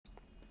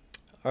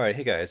Alright,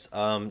 hey guys.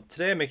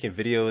 Today I'm making a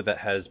video that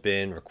has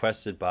been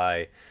requested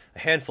by a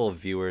handful of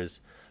viewers.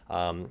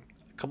 A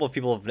couple of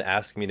people have been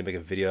asking me to make a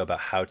video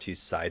about how to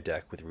side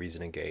deck with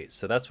Reason and Gate.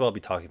 So that's what I'll be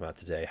talking about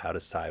today, how to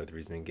side with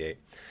Reason and Gate.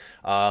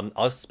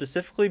 I'll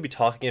specifically be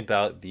talking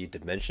about the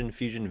Dimension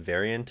Fusion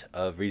variant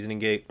of Reason and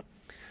Gate.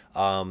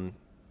 The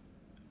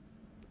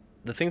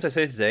things I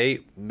say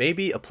today may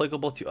be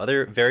applicable to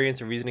other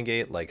variants of Reasoning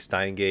Gate, like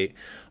Stein Gate,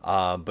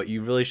 but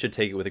you really should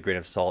take it with a grain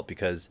of salt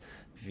because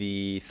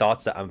the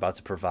thoughts that I'm about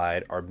to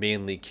provide are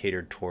mainly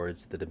catered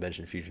towards the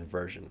Dimension Fusion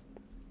version.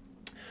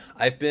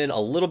 I've been a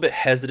little bit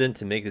hesitant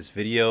to make this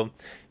video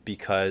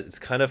because it's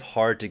kind of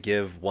hard to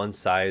give one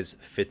size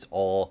fits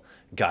all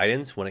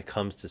guidance when it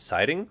comes to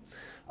siding.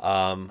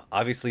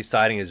 Obviously,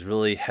 siding is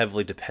really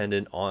heavily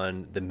dependent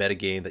on the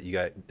metagame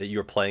that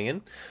you're playing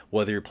in,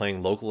 whether you're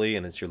playing locally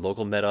and it's your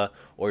local meta,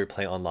 or you're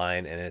playing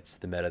online and it's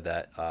the meta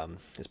that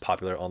is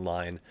popular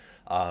online.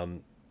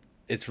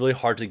 It's really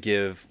hard to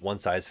give one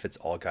size fits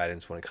all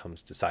guidance when it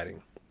comes to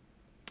siding.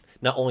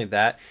 Not only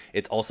that,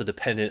 it's also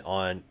dependent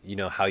on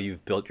how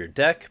you've built your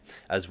deck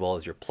as well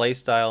as your play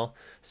style.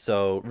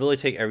 So really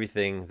take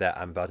everything that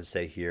I'm about to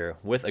say here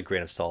with a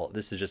grain of salt.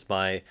 This is just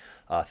my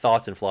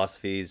thoughts and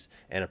philosophies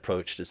and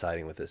approach to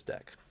siding with this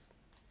deck.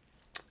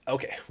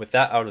 Okay, with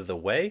that out of the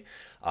way,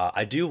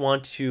 I do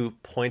want to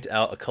point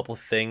out a couple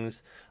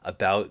things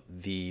about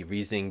the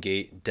Reasoning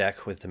Gate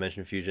deck with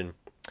Dimension Fusion.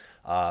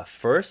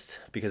 First,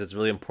 because it's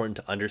really important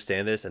to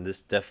understand this, and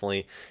this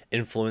definitely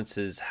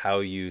influences how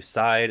you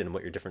side and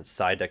what your different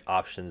side deck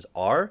options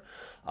are.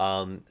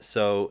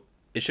 So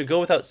it should go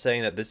without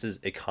saying that this is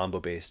a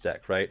combo based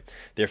deck, right?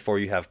 Therefore,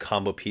 you have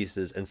combo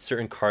pieces and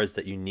certain cards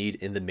that you need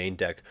in the main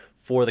deck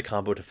for the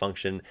combo to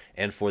function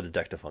and for the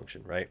deck to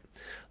function, right?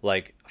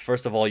 Like,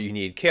 first of all, you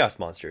need chaos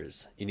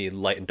monsters, you need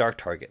light and dark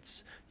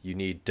targets, you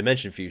need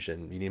Dimension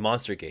Fusion, you need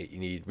Monster Gate, you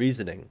need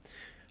Reasoning.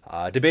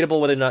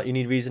 Debatable whether or not you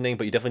need Reasoning,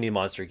 but you definitely need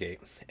Monster Gate,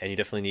 and you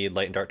definitely need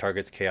light and dark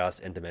targets, chaos,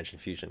 and Dimension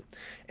Fusion.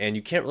 And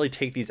you can't really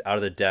take these out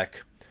of the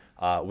deck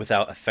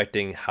without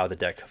affecting how the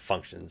deck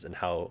functions and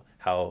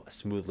how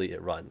smoothly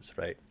it runs,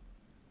 right?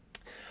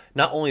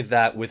 Not only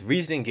that, with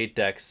Reasoning Gate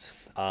decks,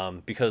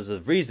 because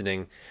of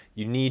Reasoning,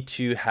 you need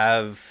to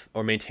have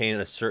or maintain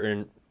a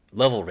certain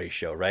level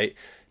ratio, right?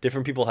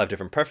 Different people have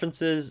different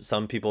preferences.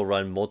 Some people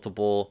run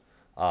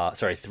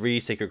three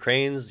Sacred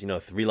Cranes,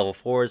 3 level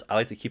 4s. I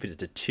like to keep it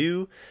to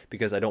 2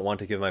 because I don't want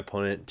to give my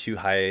opponent too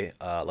high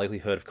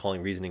likelihood of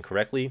calling Reasoning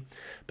correctly.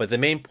 But the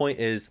main point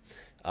is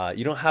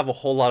you don't have a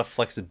whole lot of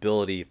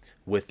flexibility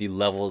with the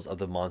levels of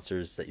the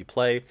monsters that you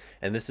play,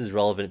 and this is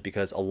relevant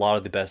because a lot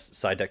of the best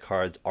side deck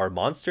cards are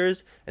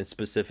monsters, and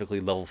specifically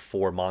level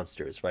 4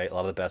 monsters, right? A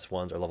lot of the best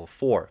ones are level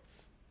 4.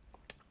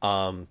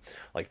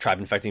 Like Tribe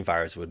Infecting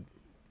Virus would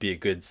be a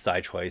good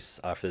side choice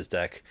for this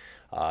deck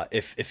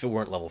if it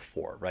weren't level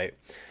 4, right?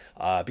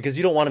 Because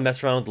you don't want to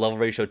mess around with the level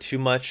ratio too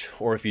much,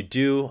 or if you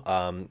do,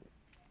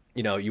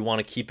 you want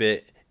to keep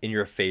it in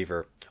your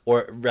favor,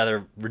 or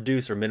rather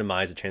reduce or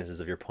minimize the chances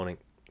of your opponent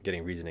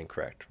getting Reasoning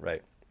correct,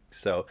 right?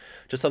 So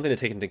just something to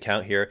take into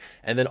account here.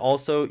 And then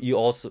also you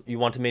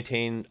want to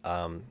maintain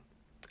a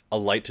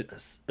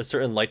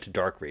certain light to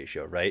dark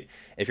ratio, right?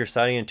 If you're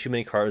siding in too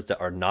many cards that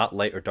are not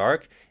light or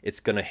dark,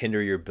 it's going to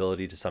hinder your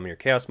ability to summon your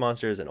chaos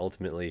monsters and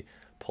ultimately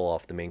pull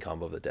off the main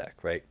combo of the deck,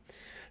 right?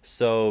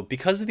 So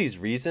because of these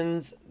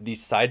reasons, the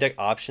side deck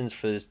options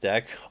for this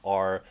deck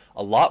are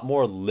a lot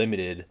more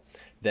limited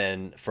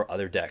than for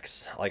other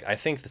decks. Like, I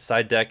think the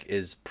side deck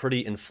is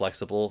pretty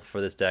inflexible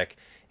for this deck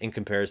in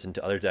comparison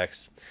to other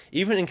decks,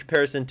 even in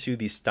comparison to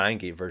the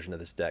Steingate version of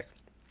this deck.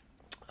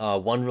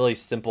 One really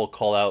simple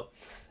call out,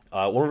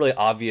 one really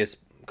obvious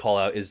call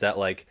out is that,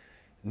 like,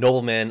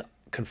 Nobleman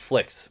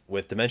conflicts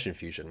with Dimension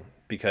Fusion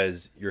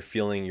because you're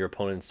feeling your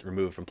opponents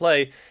removed from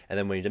play, and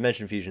then when you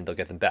Dimension Fusion, they'll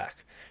get them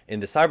back. In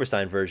the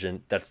Cyberstein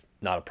version, that's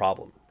not a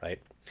problem, right?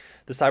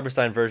 The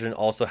Cyberstein version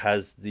also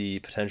has the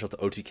potential to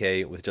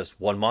OTK with just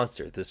one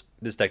monster. This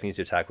deck needs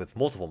to attack with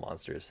multiple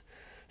monsters.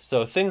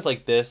 So things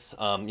like this,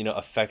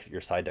 affect your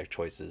side deck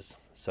choices.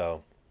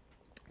 So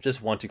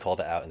just want to call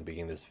that out in the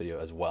beginning of this video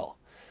as well.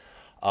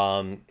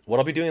 What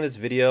I'll be doing in this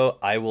video,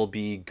 I will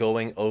be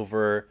going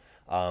over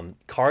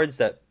cards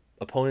that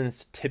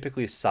opponents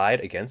typically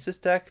side against this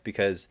deck,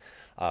 because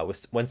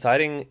when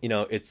siding,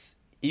 it's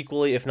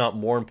equally, if not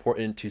more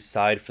important, to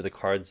side for the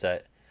cards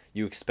that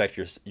you expect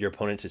your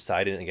opponent to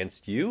side in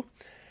against you,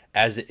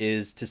 as it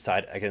is to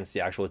side against the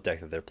actual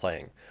deck that they're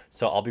playing.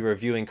 So I'll be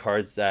reviewing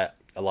cards that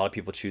a lot of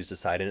people choose to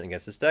side in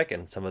against this deck,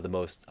 and some of the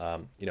most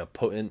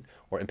potent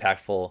or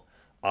impactful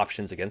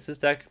options against this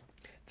deck.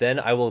 Then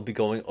I will be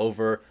going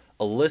over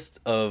a list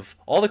of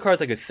all the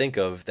cards I could think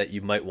of that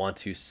you might want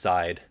to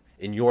side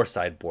in your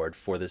sideboard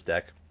for this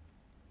deck.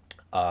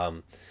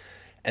 And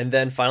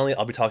then finally,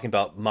 I'll be talking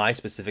about my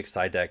specific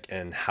side deck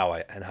and how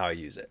I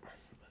use it.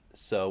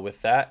 So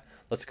with that,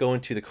 let's go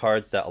into the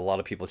cards that a lot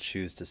of people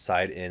choose to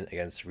side in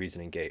against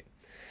Reasoning Gate.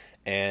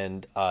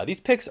 And these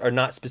picks are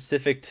not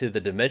specific to the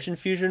Dimension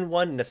Fusion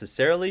one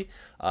necessarily.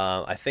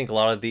 I think a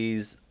lot of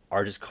these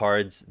are just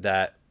cards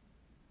that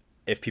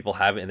if people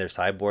have it in their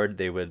sideboard,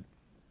 they would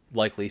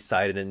likely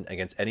sided in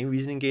against any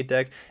Reasoning Gate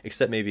deck,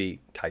 except maybe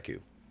Kaiku.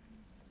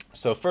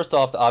 So first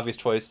off, the obvious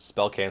choice,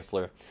 Spell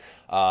Canceller.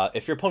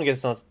 If your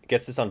opponent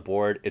gets this on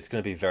board, it's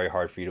going to be very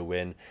hard for you to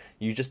win.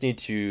 You just need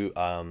to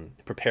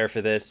prepare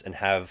for this and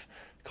have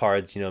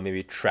cards,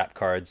 maybe trap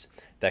cards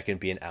that can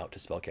be an out to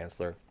Spell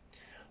Canceller.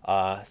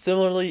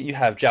 Similarly, you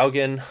have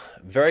Jowgen,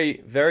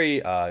 very,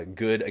 very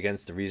good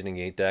against the Reasoning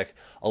Gate deck.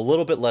 A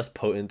little bit less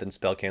potent than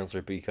Spell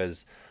Canceller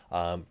because,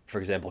 for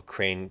example,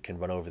 Crane can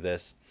run over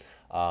this.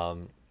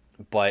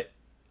 But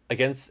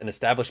against an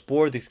established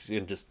board, this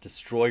can just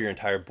destroy your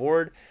entire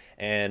board.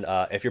 And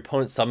if your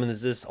opponent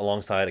summons this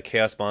alongside a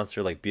Chaos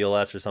Monster like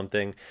BLS or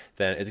something,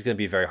 then it's going to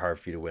be very hard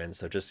for you to win.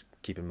 So just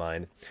keep in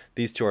mind,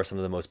 these two are some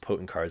of the most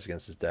potent cards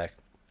against this deck.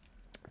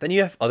 Then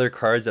you have other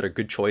cards that are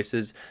good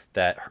choices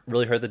that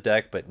really hurt the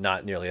deck, but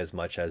not nearly as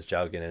much as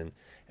Jowgen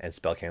and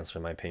Spell Canceller,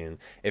 in my opinion.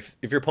 If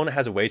your opponent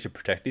has a way to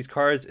protect these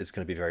cards, it's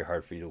going to be very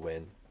hard for you to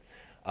win.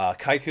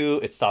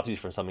 Kaiku, it stops you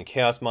from summoning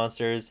Chaos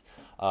Monsters.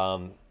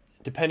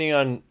 Depending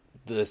on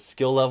the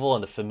skill level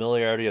and the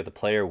familiarity of the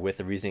player with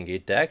the Reasoning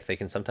Gate deck, they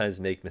can sometimes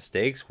make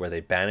mistakes where they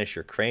banish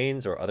your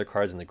Cranes or other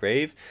cards in the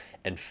grave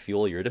and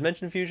fuel your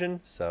Dimension Fusion,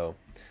 so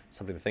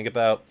something to think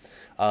about.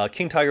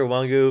 King Tiger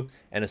Wangu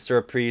and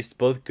Asura Priest,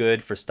 both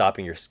good for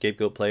stopping your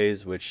Scapegoat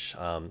plays, which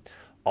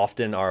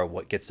often are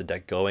what gets the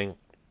deck going.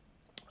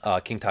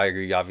 King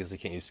Tiger, you obviously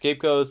can't use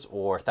Scapegoats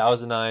or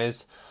Thousand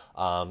Eyes,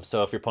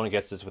 so if your opponent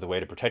gets this with a way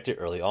to protect it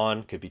early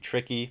on, could be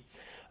tricky.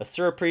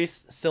 Asura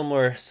Priest,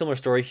 similar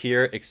story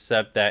here,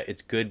 except that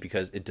it's good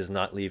because it does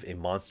not leave a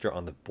monster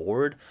on the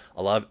board.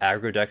 A lot of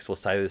aggro decks will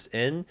side this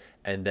in,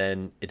 and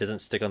then it doesn't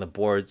stick on the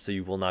board, so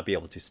you will not be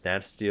able to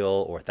Snatch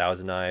Steal or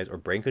Thousand Eyes or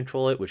Brain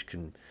Control it, which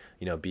can,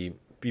 be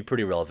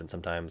pretty relevant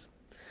sometimes.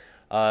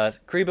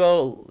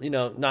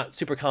 Karibo, not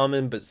super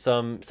common, but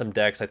some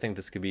decks, I think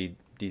this could be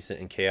decent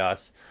in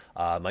Chaos,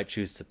 might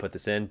choose to put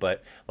this in.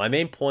 But my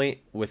main point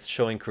with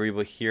showing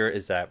Karibo here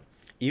is that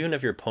even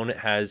if your opponent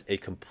has a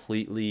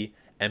completely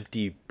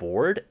empty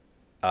board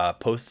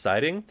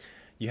post-siding,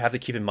 you have to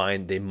keep in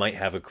mind they might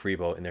have a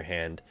Karibo in their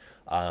hand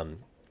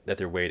that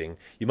they're waiting.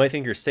 You might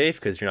think you're safe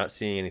because you're not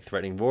seeing any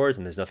threatening roars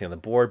and there's nothing on the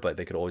board, but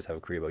they could always have a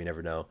Karibo. You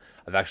never know.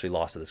 I've actually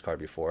lost to this card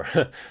before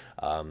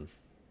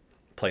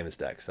playing this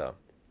deck. So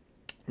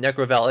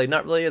Necro Valley,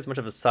 not really as much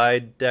of a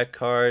side deck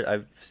card.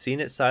 I've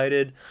seen it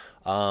sided,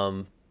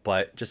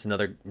 but just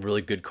another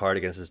really good card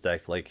against this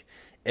deck. Like,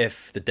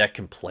 if the deck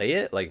can play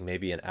it, like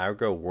maybe an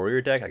aggro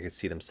warrior deck, I could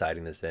see them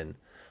siding this in.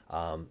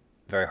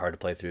 Very hard to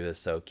play through this,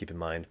 so keep in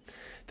mind.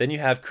 Then you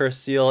have Curse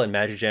Seal and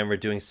Magic Jammer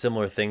doing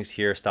similar things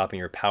here, stopping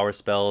your power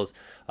spells.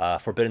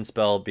 Forbidden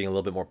Spell being a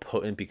little bit more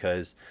potent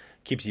because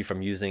it keeps you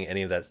from using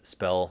any of that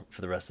spell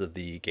for the rest of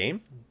the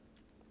game.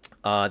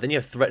 Then you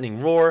have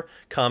Threatening Roar,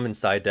 common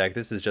side deck.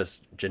 This is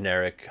just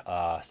generic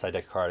side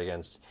deck card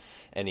against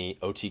any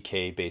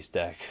OTK based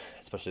deck,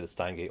 especially the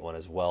Steingate one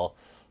as well.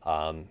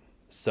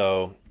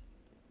 So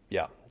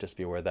yeah, just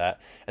be aware of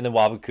that. And then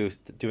Waboku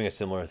doing a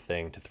similar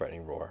thing to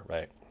Threatening Roar,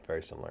 right?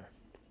 Very similar.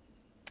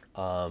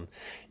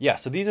 Yeah,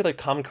 so these are the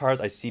common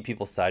cards I see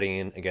people siding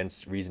in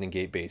against Reasoning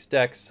Gate based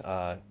decks.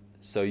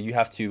 So you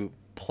have to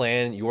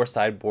plan your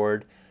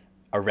sideboard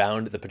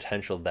around the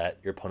potential that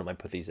your opponent might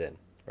put these in,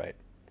 right?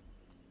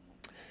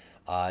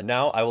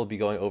 Now I will be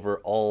going over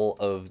all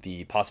of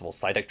the possible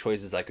side deck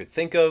choices I could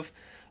think of.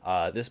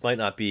 This might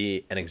not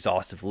be an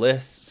exhaustive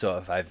list, so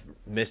if I've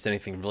missed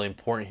anything really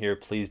important here,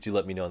 please do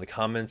let me know in the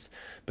comments.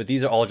 But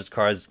these are all just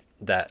cards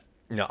that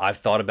I've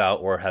thought about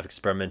or have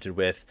experimented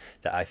with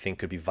that I think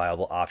could be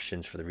viable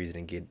options for the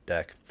Reasoning Gate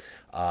deck,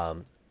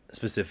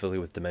 specifically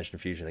with Dimension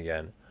Fusion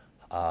again.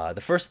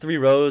 The first 3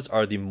 rows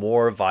are the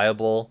more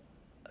viable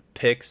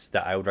picks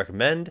that I would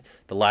recommend.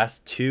 The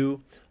last 2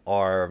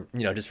 are,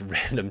 just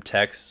random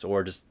texts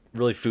or just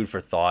really food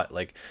for thought.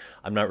 Like,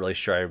 I'm not really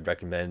sure I would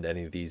recommend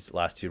any of these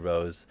last 2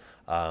 rows,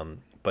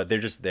 but they're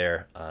just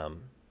there,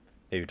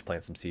 maybe to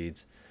plant some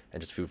seeds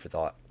and just food for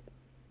thought.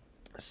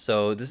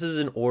 So this is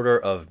an order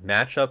of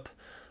matchup.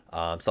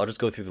 So I'll just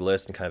go through the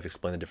list and kind of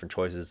explain the different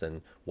choices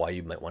and why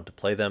you might want to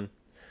play them.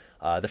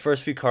 The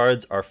first few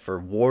cards are for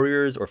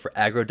warriors or for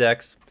aggro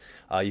decks.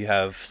 You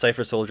have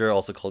Cypher Soldier,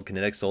 also called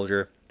Kinetic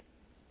Soldier.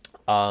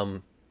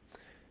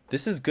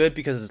 This is good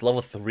because it's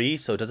level 3,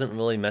 so it doesn't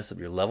really mess up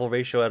your level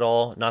ratio at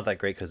all. Not that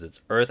great because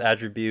it's Earth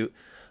attribute.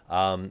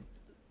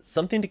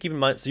 Something to keep in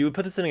mind, so you would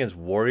put this in against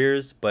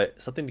warriors, but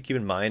something to keep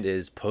in mind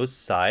is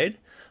post side.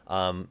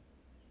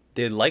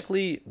 They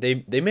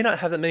may not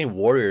have that many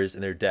warriors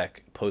in their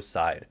deck post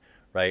side,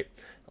 right?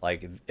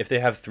 Like, if they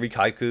have 3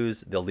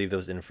 Kaikus, they'll leave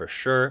those in for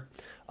sure.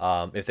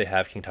 If they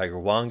have King Tiger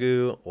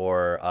Wangu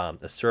or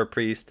Asura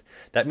Priest,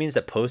 that means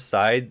that post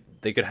side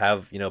they could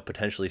have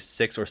potentially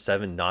 6 or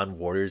 7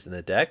 non-warriors in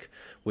the deck,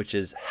 which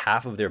is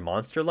half of their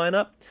monster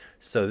lineup.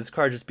 So this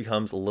card just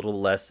becomes a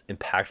little less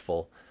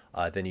impactful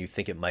than you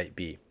think it might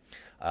be.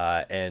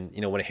 And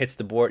when it hits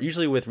the board,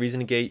 usually with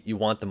Reasoning Gate, you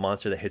want the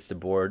monster that hits the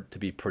board to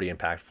be pretty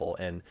impactful,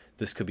 and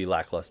this could be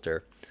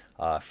lackluster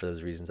for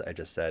those reasons I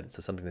just said.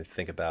 So something to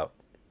think about.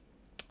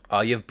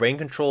 You have brain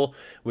control,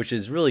 which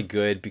is really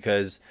good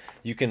because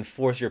you can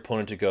force your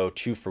opponent to go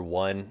 2 for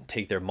 1,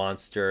 take their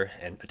monster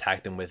and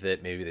attack them with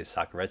it. Maybe they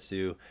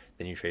Sakuretsu,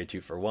 then you trade 2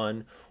 for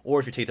 1. Or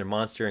if you take their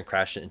monster and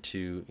crash it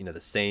into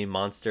the same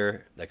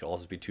monster, that could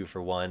also be 2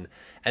 for 1.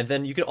 And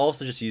then you could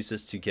also just use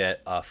this to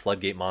get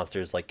floodgate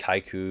monsters like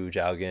Kaiku,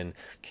 Jowgen,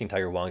 King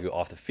Tiger Wangu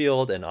off the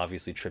field, and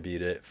obviously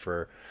tribute it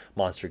for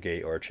Monster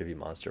Gate or a tribute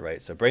monster,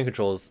 right? So brain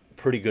control is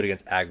pretty good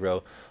against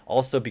aggro,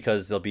 also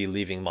because they'll be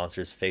leaving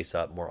monsters face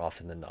up more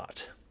often than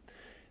not.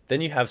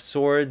 Then you have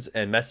Swords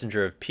and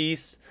Messenger of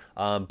Peace,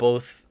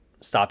 both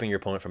stopping your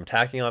opponent from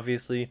attacking,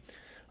 obviously.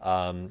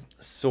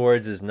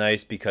 Swords is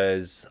nice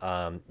because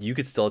you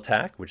could still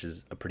attack, which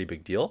is a pretty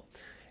big deal.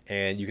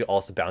 And you could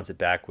also bounce it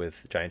back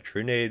with Giant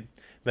Trunade.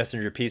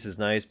 Messenger of Peace is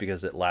nice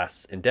because it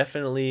lasts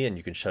indefinitely and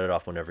you can shut it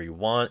off whenever you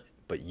want,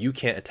 but you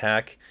can't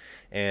attack.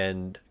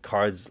 And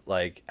cards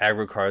like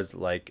aggro cards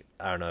like,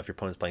 I don't know, if your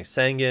opponent's playing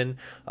Sangan,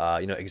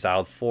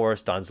 Exiled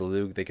Force,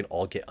 Donzalug, they can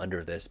all get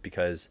under this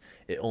because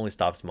it only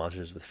stops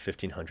monsters with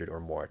 1500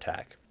 or more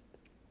attack.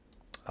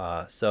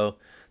 So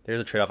there's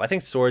a trade-off. I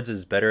think Swords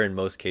is better in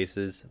most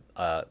cases,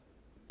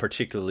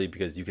 particularly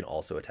because you can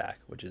also attack,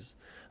 which is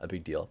a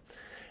big deal.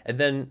 And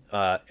then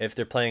if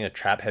they're playing a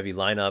trap-heavy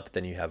lineup,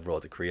 then you have Royal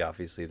Decree,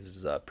 obviously. This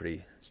is a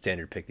pretty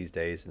standard pick these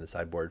days in the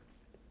sideboard.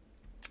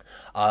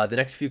 The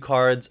next few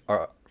cards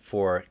are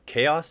for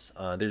Chaos.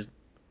 There's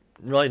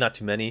really not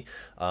too many.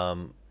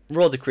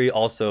 Royal Decree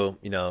also,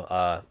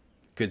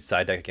 good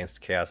side deck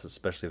against Chaos,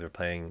 especially if they're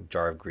playing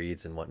Jar of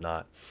Greeds and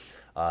whatnot,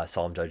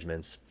 Solemn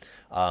Judgments.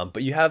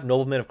 But you have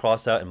Nobleman of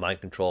Crossout and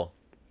Mind Control.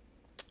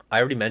 I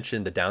already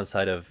mentioned the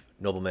downside of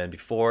Nobleman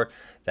before,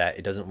 that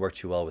it doesn't work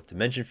too well with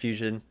Dimension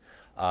Fusion.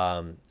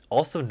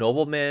 Also,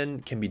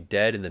 Nobleman can be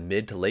dead in the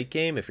mid to late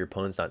game if your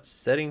opponent's not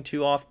setting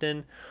too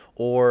often,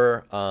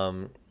 or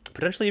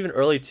potentially even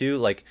early too.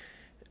 Like,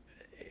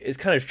 it's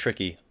kind of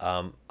tricky.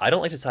 I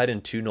don't like to side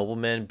in 2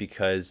 Noblemen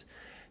because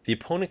the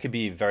opponent could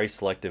be very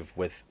selective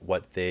with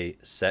what they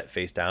set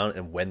face down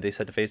and when they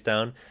set to face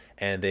down,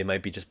 and they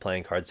might be just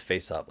playing cards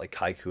face up like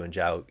Kaiku and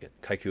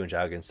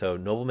Jowgen. So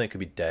Nobleman could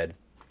be dead.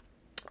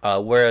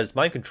 Whereas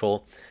Mind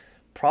Control,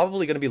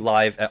 probably going to be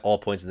live at all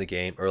points in the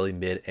game, early,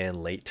 mid,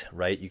 and late,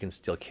 right? You can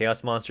steal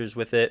Chaos monsters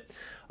with it.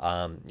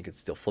 You can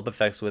steal flip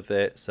effects with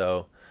it.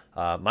 So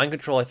Mind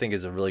Control, I think,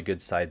 is a really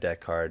good side deck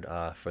card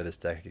for this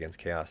deck against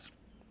Chaos.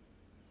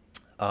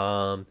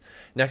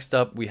 Next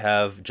up, we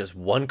have just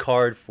 1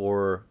 card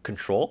for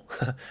Control.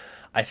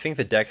 I think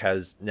the deck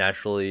has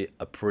naturally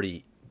a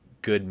pretty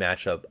good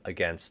matchup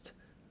against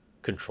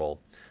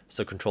Control.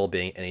 So Control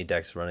being any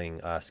decks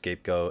running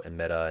Scapegoat and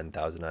Meta and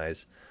Thousand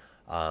Eyes.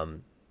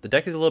 The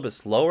deck is a little bit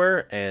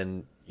slower,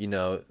 and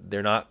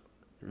they're not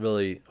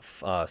really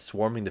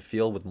swarming the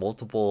field with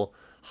multiple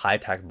high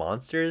attack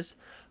monsters.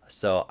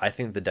 So I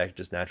think the deck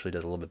just naturally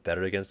does a little bit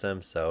better against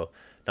them. So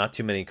not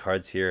too many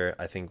cards here,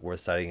 I think,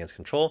 worth siding against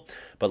Control.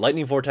 But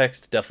Lightning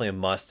Vortex, definitely a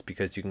must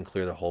because you can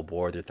clear the whole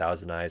board, their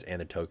Thousand Eyes and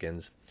their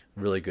tokens.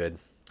 Really good,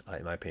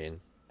 in my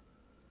opinion.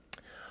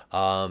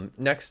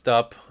 Next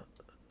up,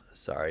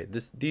 sorry,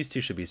 these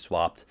two should be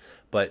swapped.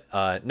 But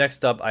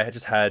next up, I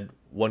just had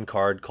 1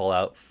 card call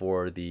out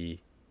for the...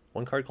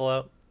 1 card call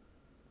out?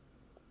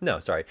 No,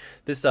 sorry.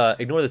 This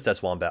ignore this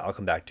Death Wombat. I'll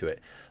come back to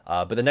it.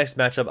 But the next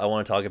matchup I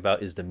want to talk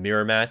about is the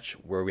Mirror Match,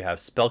 where we have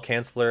Spell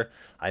Canceller.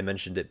 I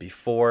mentioned it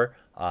before.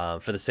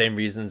 For the same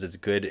reasons, it's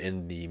good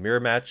in the Mirror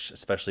Match,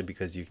 especially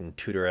because you can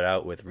tutor it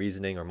out with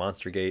Reasoning or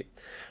Monster Gate.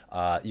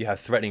 You have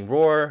Threatening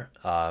Roar,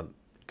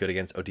 good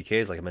against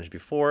OTKs, like I mentioned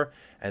before.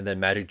 And then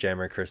Magic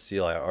Jammer, Curse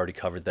Seal, I already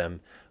covered them.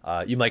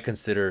 You might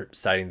consider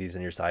siding these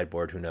in your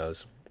sideboard, who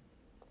knows.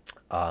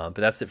 But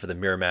that's it for the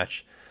Mirror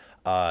Match.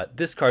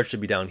 This card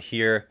should be down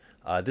here.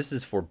 This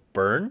is for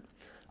Burn.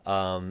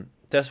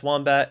 Death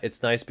Wombat,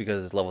 it's nice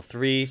because it's level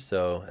 3,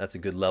 so that's a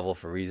good level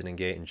for Reasoning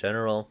Gate in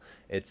general.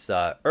 It's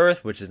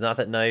Earth, which is not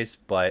that nice,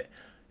 but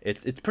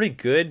it's pretty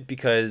good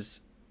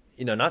because,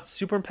 not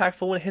super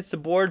impactful when it hits the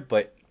board,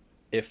 but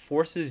it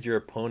forces your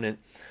opponent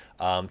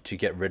to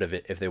get rid of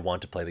it if they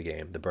want to play the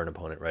game, the Burn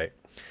opponent, right?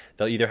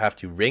 They'll either have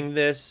to ring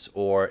this,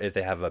 or if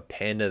they have a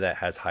Panda that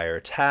has higher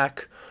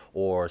attack,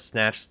 or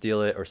Snatch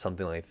Steal it, or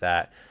something like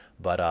that.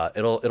 But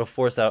it'll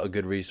force out a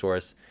good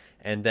resource.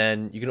 And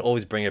then you can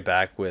always bring it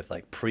back with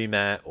like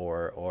Pre-Mat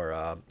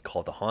or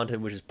Call the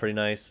Haunted, which is pretty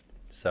nice.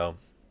 So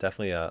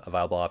definitely a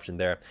viable option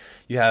there.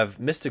 You have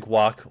Mystic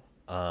Walk.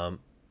 The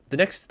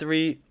next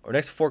 3 or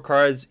next 4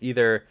 cards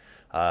either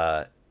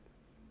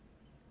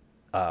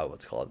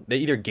they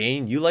either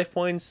gain you life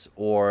points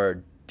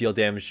or deal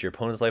damage to your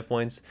opponent's life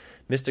points.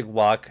 Mystic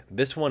Walk,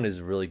 this one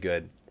is really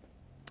good.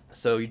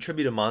 So you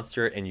tribute a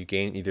monster and you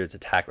gain either its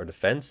attack or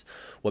defense.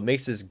 What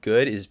makes this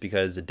good is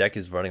because the deck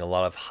is running a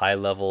lot of high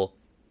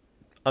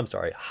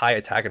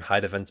attack and high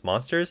defense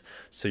monsters.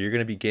 So you're going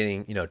to be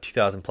getting,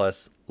 2000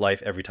 plus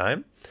life every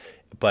time.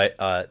 But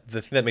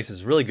the thing that makes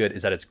this really good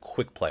is that it's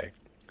quick play.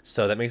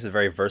 So that makes it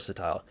very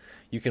versatile.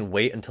 You can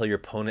wait until your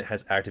opponent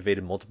has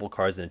activated multiple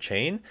cards in a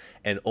chain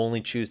and only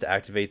choose to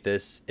activate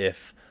this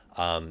if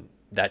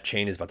that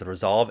chain is about to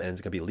resolve and it's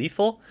going to be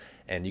lethal.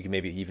 and you can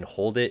maybe even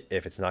hold it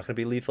if it's not going to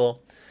be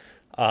lethal.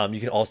 You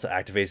can also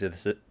activate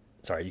this.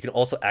 Sorry, you can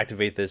also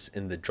activate this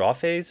in the draw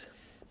phase.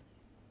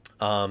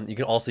 You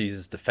can also use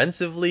this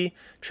defensively,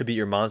 tribute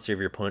your monster if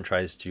your opponent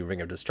tries to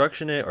Ring of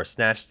Destruction it or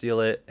Snatch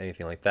Steal it,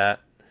 anything like that.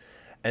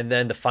 And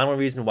then the final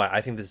reason why I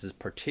think this is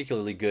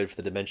particularly good for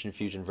the Dimension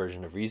Fusion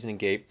version of Reasoning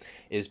Gate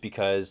is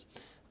because,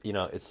 you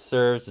know, it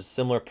serves a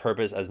similar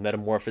purpose as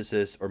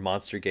Metamorphosis or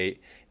Monster Gate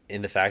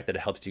in the fact that it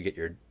helps you get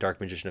your Dark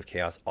Magician of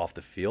Chaos off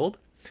the field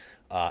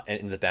and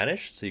in the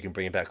Banish, so you can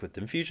bring it back with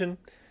Dim Fusion.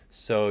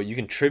 So you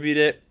can tribute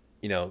it,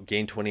 you know,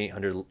 gain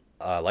 2,800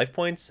 life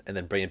points, and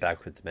then bring it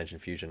back with Dimension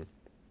Fusion,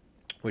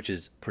 which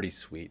is pretty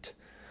sweet.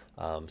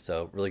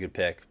 So really good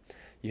pick.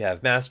 You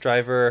have Mass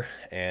Driver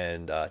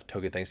and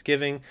Token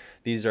Thanksgiving.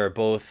 These are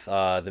both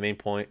the main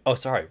point. Oh,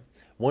 sorry.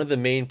 One of the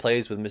main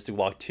plays with Mystic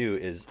Walk 2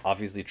 is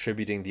obviously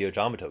tributing the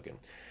Ojama token.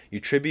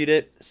 You tribute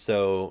it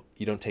so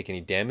you don't take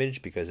any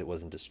damage because it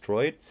wasn't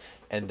destroyed.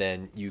 And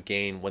then you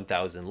gain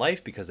 1,000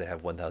 life because they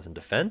have 1,000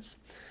 defense.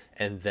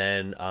 And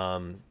then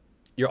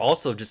you're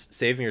also just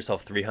saving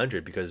yourself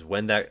 300 because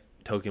when that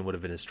token would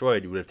have been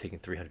destroyed, you would have taken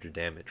 300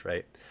 damage,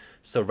 right?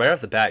 So right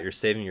off the bat, you're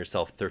saving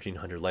yourself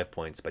 1,300 life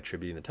points by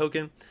tributing the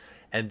token.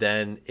 And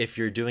then if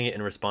you're doing it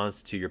in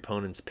response to your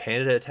opponent's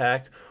Panda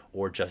attack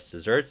or just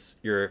desserts,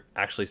 you're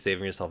actually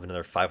saving yourself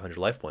another 500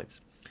 life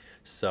points.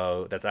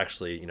 So that's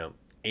actually, you know,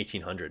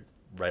 1,800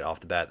 right off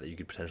the bat that you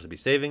could potentially be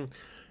saving.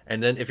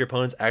 And then if your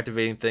opponent's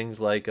activating things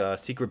like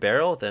Secret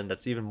Barrel, then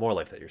that's even more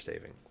life that you're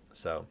saving.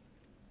 So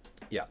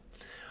yeah.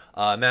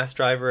 Mass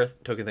Driver,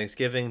 Token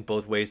Thanksgiving,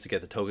 both ways to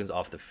get the tokens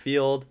off the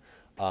field.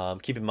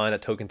 Keep in mind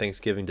that Token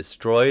Thanksgiving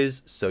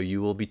destroys, so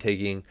you will be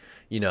taking,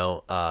 you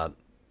know,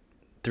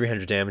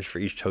 300 damage for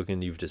each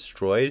token you've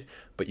destroyed,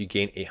 but you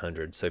gain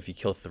 800. So if you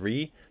kill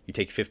 3, you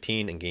take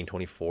 15 and gain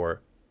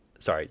 24.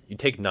 Sorry, you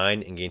take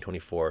 9 and gain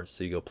 24,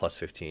 so you go plus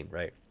 15,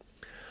 right?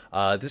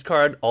 This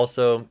card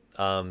also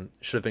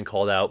should have been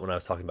called out when I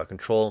was talking about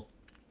control.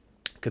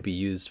 Could be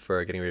used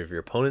for getting rid of your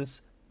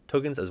opponent's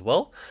tokens as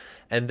well.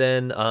 And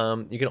then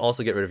you can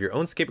also get rid of your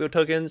own scapegoat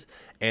tokens,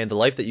 and the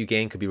life that you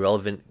gain could be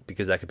relevant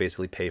because that could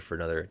basically pay for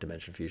another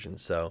Dimension Fusion.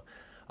 So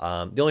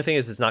the only thing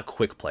is it's not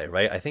quick play,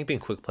 right? I think being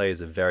quick play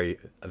is a very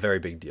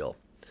big deal.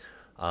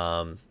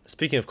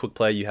 Speaking of quick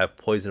play, you have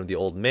Poison of the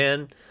Old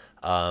Man.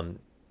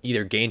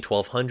 Either gain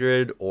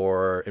 1,200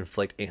 or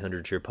inflict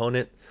 800 to your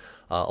opponent.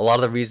 A lot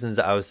of the reasons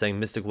that I was saying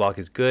Mystic Walk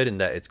is good and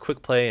that it's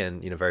quick play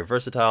and, you know, very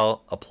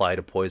versatile apply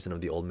to Poison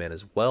of the Old Man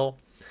as well.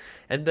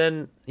 And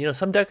then, you know,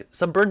 some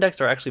burn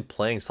decks are actually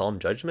playing Solemn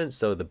Judgment,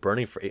 so the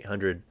burning for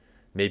 800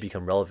 may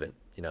become relevant,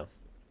 you know.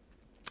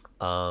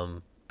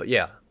 But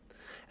yeah.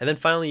 And then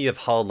finally you have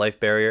Hollowed Life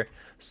Barrier.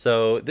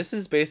 So this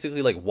is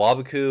basically like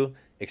Waboku,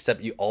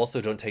 except you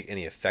also don't take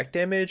any effect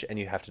damage and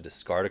you have to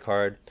discard a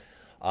card.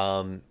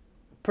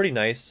 Pretty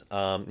nice. You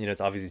know,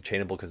 it's obviously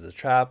chainable because it's a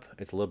trap.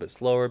 It's a little bit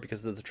slower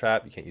because it's a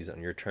trap. You can't use it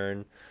on your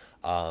turn.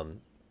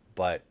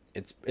 But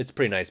it's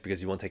pretty nice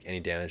because you won't take any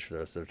damage for the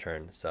rest of the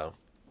turn. So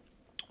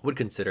would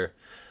consider.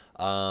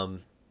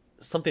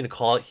 Something to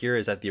call out here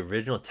is that the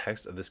original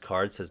text of this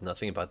card says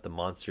nothing about the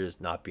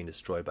monsters not being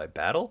destroyed by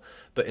battle,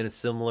 but in a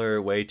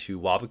similar way to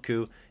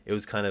Waboku, it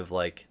was kind of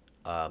like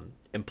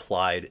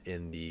implied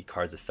in the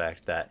card's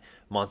effect that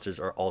monsters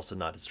are also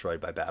not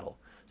destroyed by battle.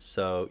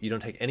 So you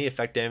don't take any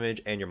effect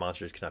damage and your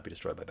monsters cannot be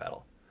destroyed by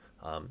battle.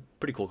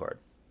 Pretty cool card.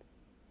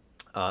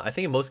 I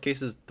think in most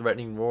cases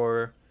Threatening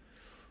Roar,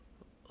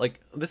 like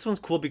this one's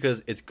cool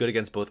because it's good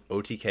against both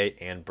OTK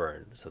and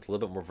burn, so it's a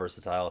little bit more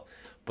versatile,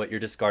 but you're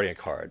discarding a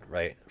card,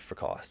 right, for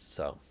cost.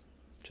 So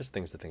just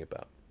things to think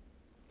about.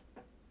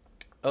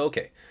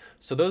 Okay,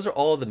 so those are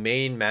all the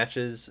main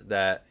matches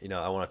that, you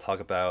know, I want to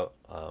talk about,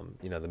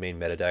 you know, the main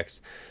meta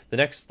decks. The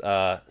next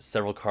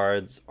several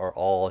cards are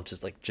all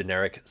just like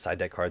generic side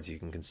deck cards you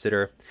can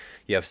consider.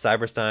 You have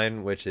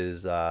Cyberstein, which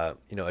is,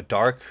 you know, a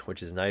dark,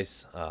 which is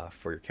nice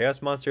for your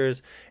chaos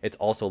monsters. It's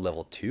also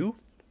level 2,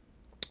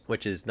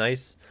 which is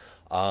nice.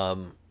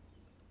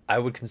 I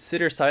would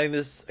consider siding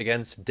this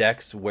against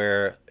decks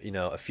where, you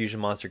know, a fusion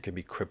monster could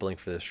be crippling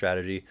for the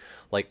strategy.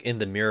 Like in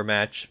the mirror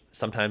match,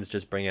 sometimes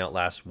just bringing out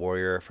Last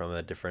Warrior from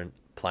a different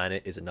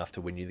planet is enough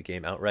to win you the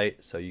game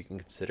outright. So you can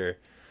consider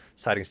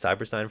siding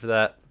Cyberstein for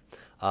that.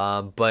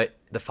 But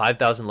the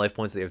 5,000 life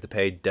points that you have to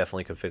pay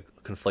definitely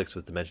conflicts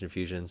with Dimension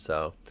Fusion.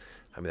 So,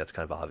 I mean, that's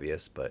kind of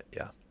obvious, but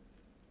yeah.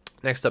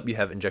 Next up, you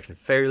have Injection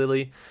Fairy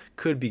Lily.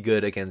 Could be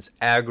good against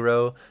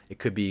aggro. It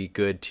could be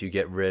good to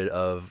get rid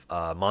of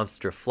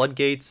monster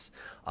floodgates.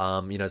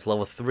 You know, it's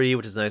level 3,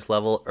 which is a nice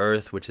level.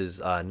 Earth, which is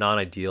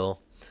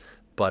non-ideal.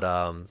 But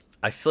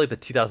I feel like the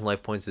 2,000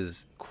 life points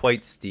is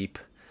quite steep.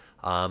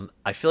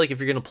 I feel like if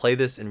you're going to play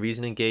this in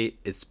Reasoning Gate,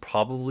 it's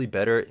probably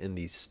better in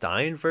the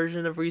Stein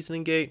version of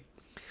Reasoning Gate.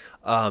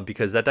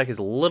 Because that deck is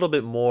a little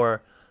bit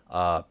more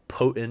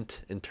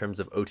potent in terms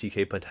of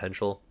OTK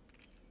potential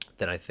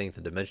than I think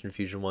the Dimension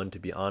Fusion one, to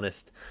be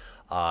honest.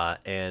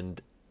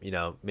 And, you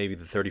know, maybe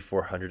the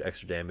 3,400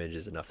 extra damage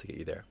is enough to get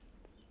you there.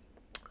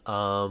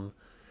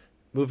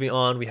 Moving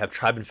on, we have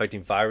Tribe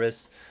Infecting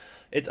Virus.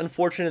 It's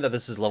unfortunate that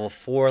this is level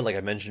 4, like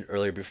I mentioned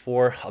earlier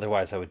before.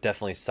 Otherwise, I would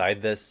definitely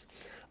side this.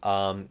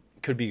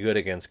 Could be good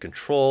against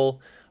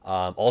control.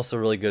 Also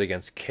really good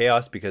against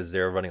chaos because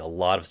they're running a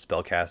lot of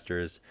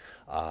spellcasters.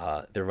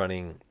 They're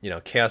running,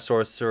 Chaos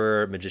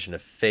Sorcerer, Magician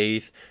of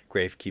Faith,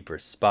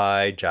 Gravekeeper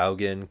Spy,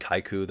 Jaugen,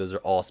 Kaiku. Those are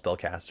all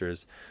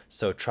spellcasters.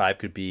 So Tribe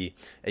could be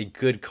a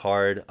good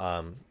card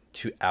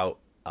to out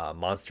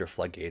monster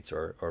floodgates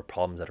or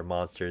problems that are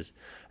monsters,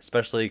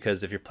 especially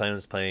because if your plan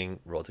is playing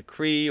Royal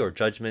Decree or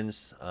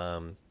Judgments,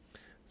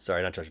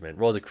 sorry, not Judgment,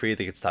 Royal Decree,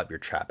 they could stop your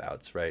trap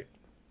outs, right?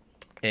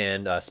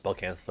 And Spell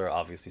Canceller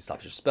obviously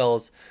stops your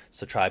spells,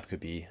 so Tribe could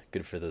be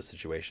good for those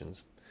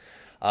situations.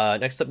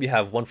 Next up, you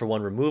have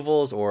 1-for-1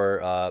 removals, or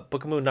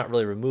Book of Moon, not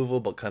really removal,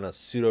 but kind of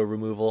pseudo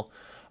removal.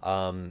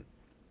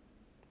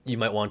 You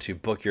might want to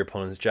book your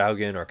opponent's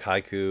Jaugen or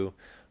Kaiku.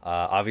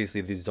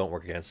 Obviously, these don't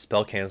work against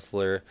Spell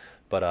Canceller,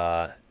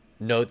 but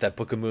note that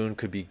Book of Moon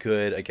could be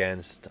good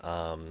against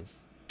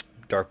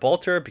Dark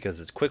Bolter because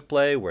it's quick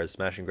play, whereas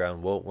Smashing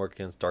Ground won't work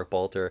against Dark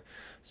Bolter.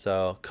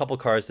 So, a couple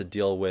cards to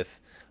deal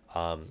with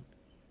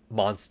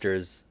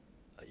monsters,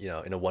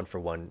 in a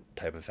 1-for-1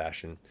 type of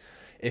fashion.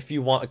 If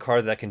you want a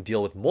card that can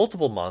deal with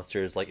multiple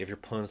monsters, like if your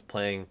opponent's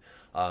playing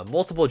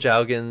multiple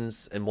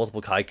Jaugens and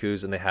multiple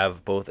Kaikus and they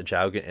have both a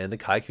Jaugen and the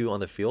Kaiku on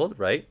the field,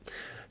 right?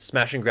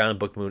 Smashing Ground and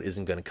Book Moon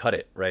isn't going to cut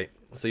it, right?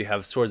 So you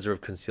have Swords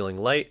of Concealing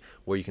Light,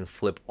 where you can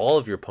flip all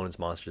of your opponent's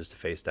monsters to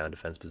face down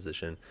defense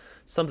position.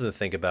 Something to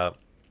think about.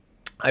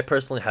 I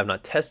personally have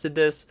not tested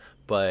this,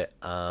 but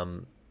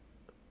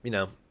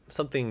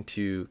something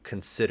to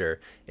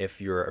consider if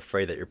you're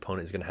afraid that your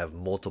opponent is going to have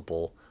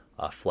multiple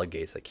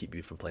floodgates that keep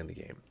you from playing the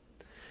game.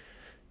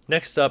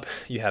 Next up,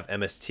 you have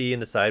MST in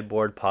the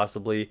sideboard,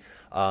 possibly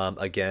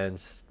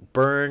against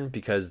Burn,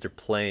 because they're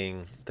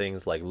playing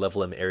things like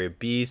Level M Area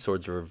B,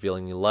 Swords of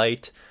Revealing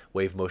Light,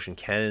 Wave Motion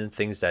Cannon,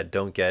 things that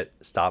don't get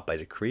stopped by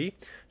Decree.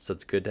 So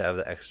it's good to have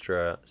the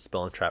extra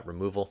spell and trap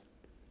removal.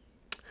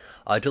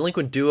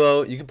 Delinquent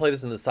Duo, you can play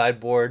this in the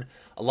sideboard.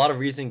 A lot of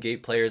Reasoning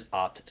Gate players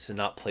opt to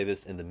not play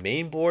this in the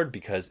main board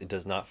because it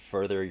does not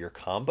further your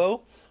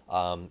combo.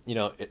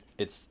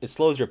 It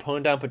slows your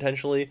opponent down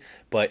potentially,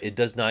 but it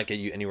does not get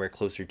you anywhere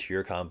closer to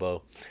your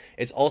combo.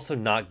 It's also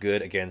not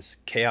good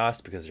against Chaos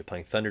because you're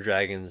playing Thunder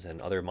Dragons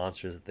and other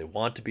monsters that they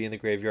want to be in the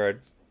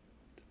graveyard.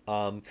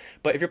 But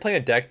if you're playing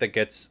a deck that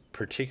gets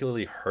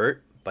particularly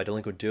hurt by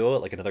Delinquent Duo,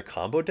 like another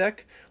combo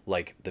deck,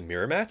 like the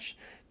Mirror Match,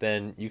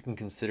 then you can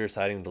consider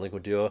siding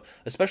Delinquent Duo,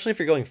 especially if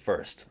you're going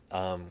first.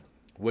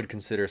 Would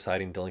consider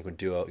siding Delinquent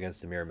Duo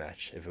against the Mirror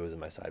Match if it was in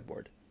my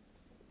sideboard.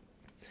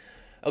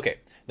 Okay,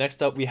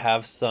 next up we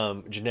have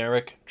some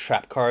generic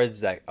trap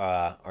cards that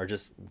are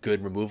just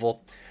good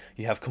removal.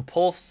 You have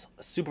Compulse,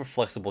 a super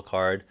flexible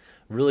card,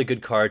 really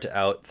good card to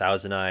out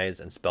Thousand Eyes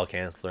and Spell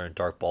Canceller and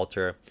Dark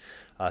Bolter.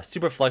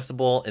 Super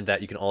flexible in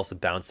that you can also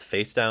bounce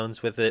face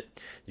downs with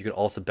it. You can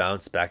also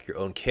bounce back your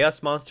own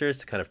chaos monsters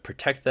to kind of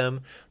protect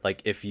them.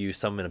 Like if you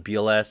summon a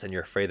BLS and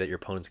you're afraid that your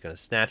opponent's going to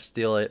snatch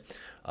steal it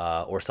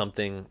or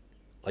something,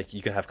 like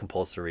you can have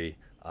compulsory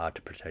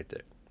to protect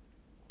it.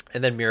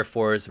 And then Mirror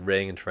Force,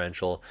 Ring, and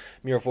Torrential.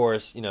 Mirror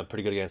Force,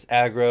 pretty good against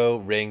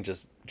aggro. Ring,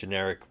 just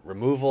generic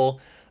removal.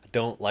 I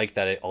don't like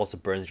that it also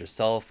burns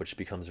yourself, which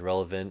becomes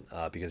relevant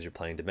because you're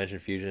playing Dimension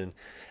Fusion.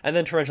 And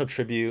then Torrential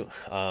Tribute,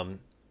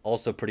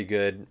 also pretty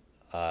good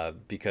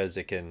because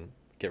it can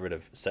get rid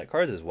of set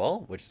cards as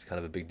well, which is kind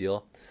of a big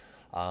deal.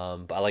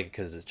 But I like it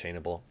because it's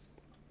chainable.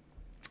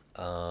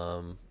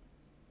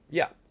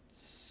 Yeah,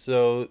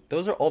 so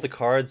those are all the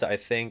cards I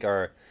think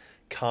are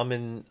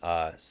common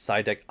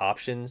side deck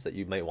options that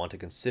you might want to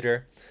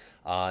consider.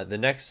 The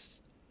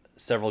next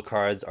several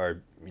cards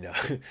are,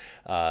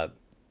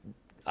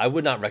 I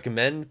would not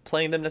recommend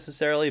playing them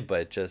necessarily,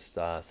 but just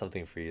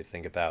something for you to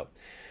think about.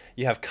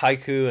 You have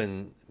Kaiku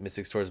and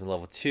Mystic Swordsman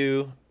level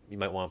 2. You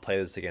might want to play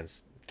this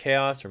against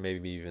Chaos or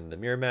maybe even the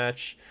Mirror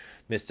Match.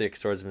 Mystic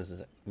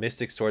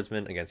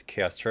Swordsman against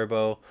Chaos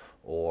Turbo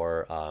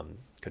or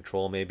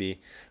Control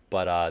maybe.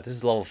 But this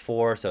is level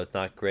 4, so it's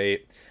not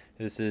great.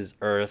 This is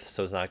Earth,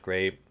 so it's not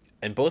great.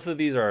 And both of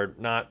these are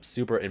not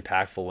super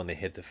impactful when they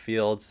hit the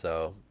field,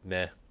 so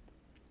meh.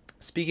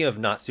 Speaking of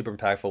not super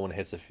impactful when it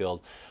hits the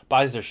field,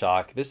 Visor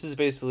Shock. This is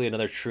basically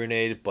another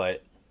Trunade,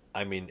 but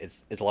I mean,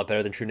 it's a lot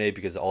better than Trunade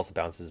because it also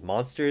bounces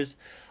monsters.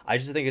 I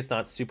just think it's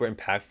not super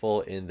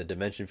impactful in the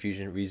Dimension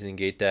Fusion Reasoning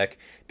Gate deck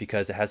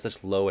because it has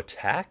such low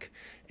attack,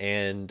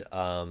 and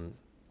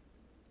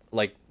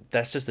like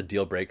that's just a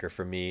deal breaker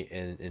for me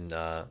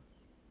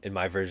in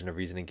my version of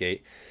Reasoning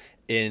Gate.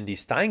 In the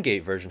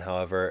Steingate version,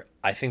 however,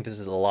 I think this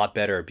is a lot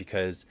better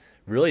because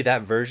really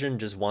that version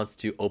just wants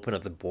to open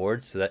up the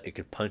board so that it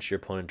could punch your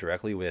opponent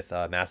directly with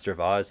Master of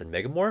Oz and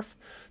Megamorph.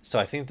 So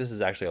I think this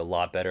is actually a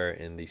lot better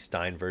in the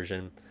Stein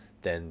version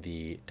than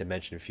the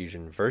Dimension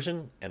Fusion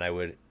version, and I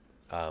would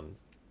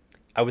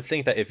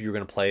think that if you're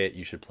going to play it,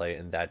 you should play it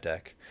in that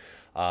deck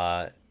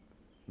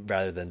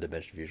rather than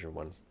Dimension Fusion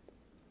one.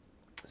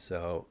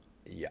 So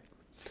yeah,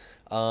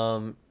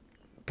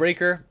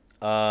 Breaker.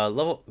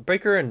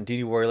 Breaker and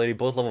DD Warrior Lady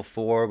both level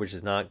 4, which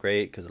is not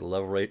great because of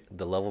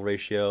the level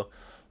ratio.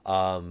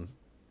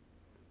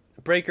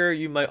 Breaker,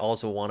 you might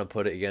also want to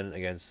put it again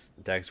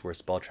against decks where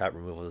spell trap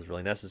removal is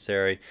really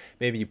necessary.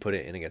 Maybe you put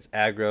it in against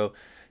aggro.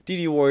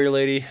 DD Warrior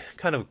Lady,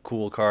 kind of a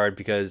cool card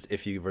because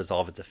if you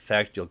resolve its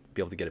effect, you'll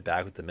be able to get it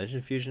back with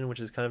Dimension Fusion, which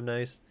is kind of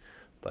nice.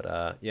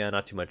 But yeah,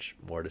 not too much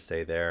more to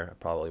say there. I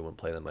probably wouldn't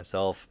play them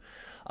myself.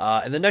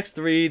 And the next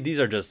three, these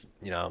are just,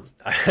 you know,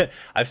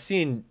 I've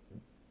seen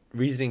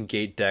Reasoning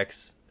Gate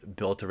decks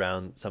built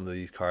around some of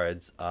these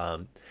cards.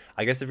 I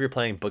guess if you're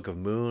playing Book of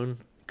Moon,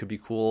 could be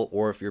cool,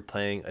 or if you're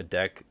playing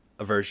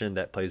a version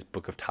that plays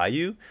Book of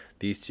Taiyu,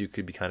 these two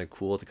could be kind of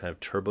cool to kind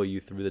of turbo you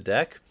through the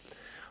deck.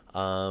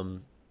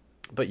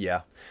 But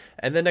yeah,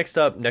 and then next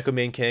up, Neko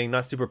Main King,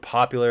 not super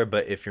popular,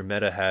 but if your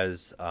meta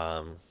has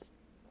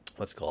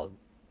what's it called,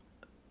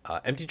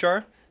 Empty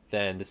Jar,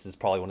 then this is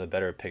probably one of the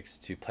better picks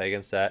to play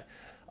against that.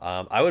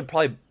 I would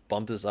probably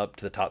bump this up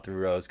to the top 3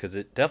 rows because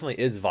it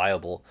definitely is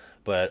viable,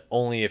 but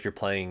only if you're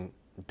playing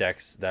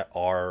decks that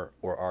are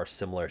or are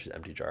similar to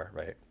Empty Jar,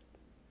 right?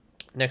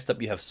 Next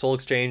up, you have Soul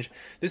Exchange.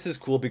 This is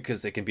cool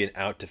because it can be an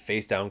out to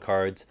face down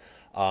cards.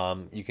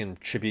 You can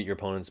tribute your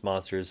opponent's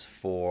monsters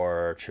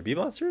for tribute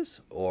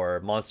monsters or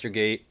Monster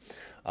Gate.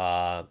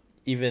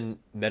 Even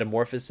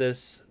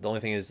Metamorphosis. The only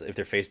thing is if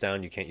they're face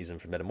down, you can't use them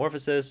for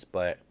Metamorphosis,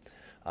 but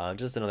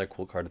just another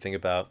cool card to think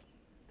about.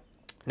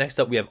 Next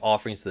up, we have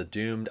Offerings to the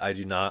Doomed. I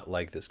do not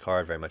like this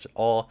card very much at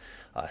all.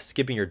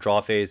 Skipping your draw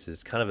phase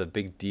is kind of a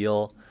big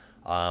deal.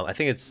 I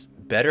think it's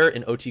better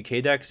in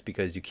OTK decks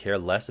because you care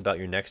less about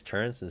your next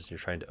turn since you're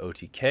trying to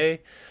OTK.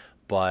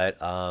 But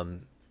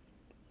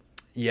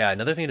yeah,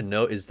 another thing to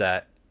note is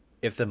that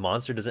if the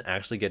monster doesn't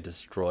actually get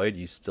destroyed,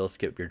 you still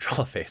skip your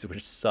draw phase,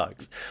 which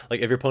sucks. Like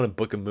if your opponent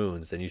Book of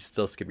Moons, then you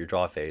still skip your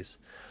draw phase.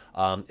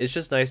 It's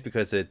just nice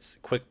because it's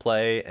quick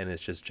play and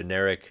it's just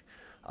generic,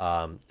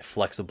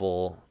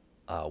 flexible,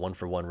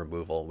 1-for-1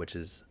 removal,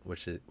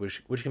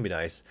 which can be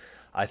nice.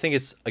 I think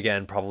it's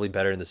again probably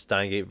better in the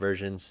Steingate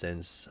version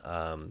since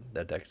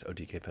that deck's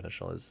OTK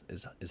potential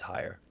is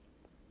higher.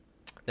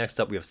 Next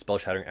up, we have Spell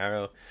Shattering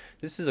Arrow.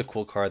 This is a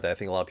cool card that I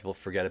think a lot of people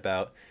forget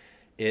about.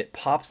 It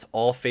pops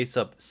all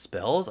face-up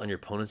spells on your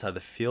opponent's side of the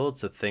field,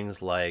 so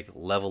things like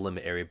Level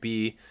Limit Area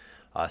B,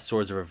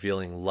 Swords of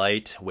Revealing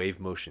Light, Wave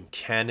Motion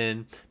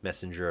Cannon,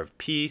 Messenger of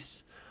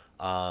Peace.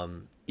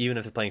 Even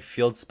if they're playing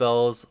field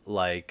spells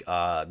like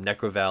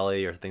Necro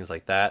Valley or things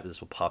like that,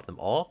 this will pop them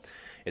all.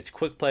 It's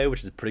quick play,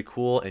 which is pretty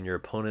cool, and your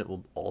opponent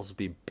will also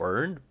be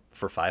burned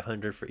for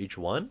 500 for each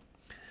one.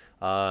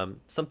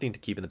 Something to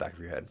keep in the back of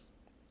your head.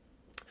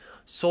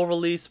 Soul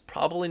Release,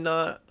 probably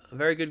not a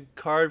very good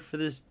card for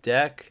this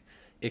deck.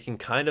 It can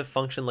kind of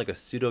function like a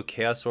pseudo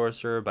Chaos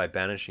Sorcerer by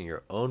banishing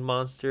your own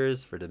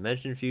monsters for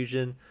Dimension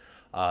Fusion.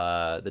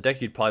 The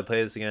deck you'd probably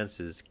play this against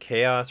is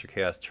Chaos or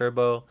Chaos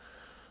Turbo.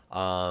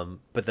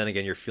 But then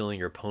again, you're feeling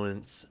your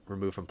opponent's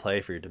removed from play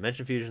for your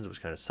Dimension Fusions,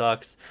 which kind of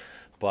sucks.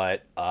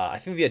 But I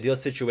think the ideal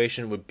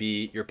situation would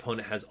be your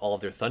opponent has all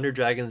of their Thunder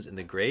Dragons in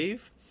the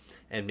grave,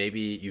 and maybe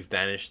you've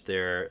banished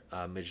their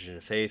Magician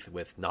of Faith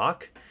with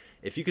Knock.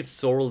 If you could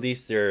Soul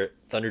Release their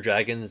Thunder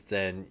Dragons,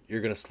 then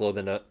you're going to slow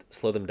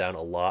them down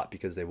a lot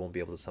because they won't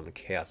be able to summon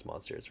Chaos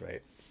monsters,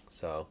 right?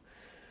 So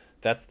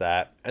that's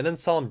that. And then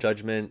Solemn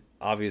Judgment,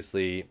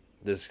 obviously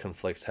this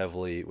conflicts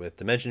heavily with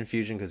Dimension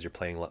Fusion because you're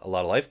playing a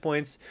lot of life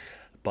points,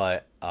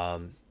 but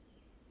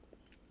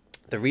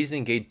the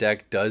Reasoning Gate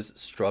deck does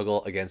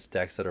struggle against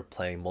decks that are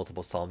playing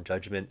multiple Solemn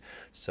Judgment,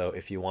 so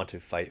if you want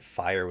to fight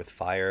fire with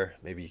fire,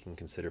 maybe you can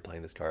consider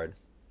playing this card.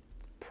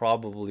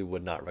 Probably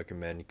would not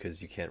recommend because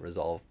you can't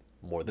resolve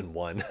more than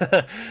one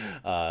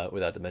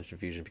without Dimension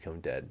Fusion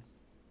becoming dead.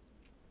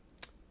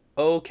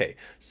 Okay,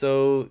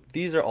 so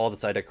these are all the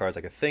side deck cards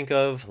I could think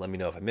of. Let me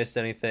know if I missed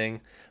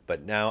anything.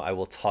 But now I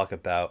will talk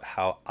about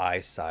how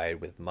I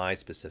side with my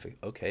specific...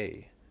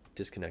 Okay,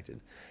 disconnected.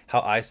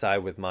 How I side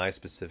with my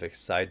specific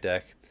side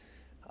deck.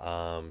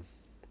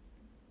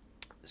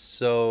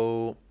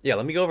 So, yeah,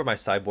 let me go over my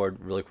sideboard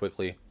really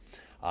quickly.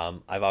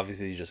 I've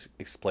obviously just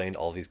explained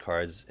all these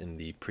cards in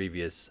the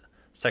previous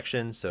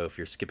section, so if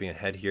you're skipping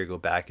ahead here, go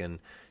back and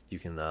you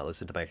can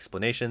listen to my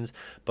explanations.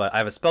 But I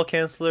have a Spell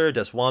Canceller,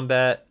 Death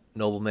Wombat,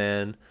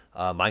 Nobleman,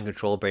 Mind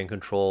Control, Brain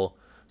Control,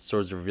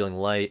 Swords of Revealing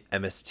Light,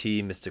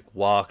 MST, Mystic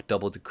Walk,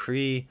 Double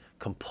Decree,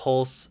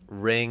 Compulse,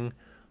 Ring,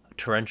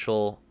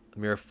 Torrential,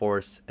 Mirror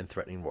Force, and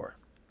Threatening Roar.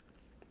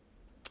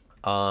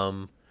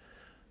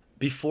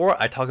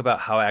 Before I talk about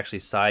how I actually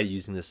side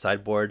using this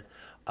sideboard,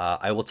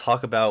 I will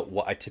talk about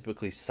what I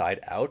typically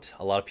side out.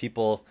 A lot of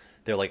people,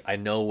 they're like, I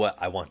know what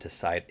I want to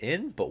side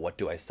in, but what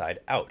do I side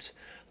out?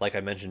 Like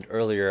I mentioned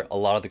earlier, a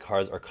lot of the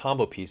cards are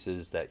combo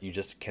pieces that you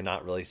just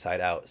cannot really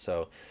side out.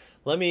 So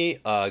let me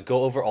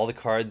go over all the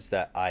cards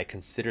that I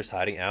consider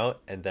siding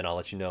out, and then I'll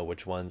let you know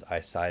which ones I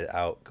side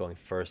out going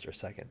first or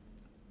second.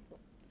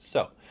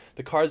 So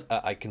the cards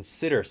I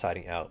consider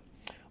siding out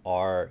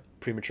are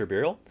Premature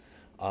Burial,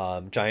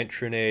 Giant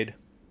Trunade,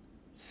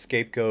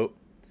 Scapegoat,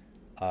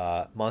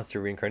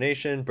 Monster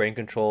Reincarnation, Brain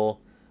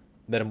Control,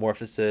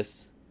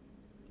 Metamorphosis,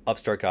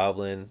 Upstart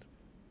Goblin,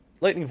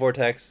 Lightning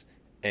Vortex,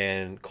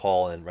 and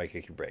Call and Right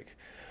Kick Your Break.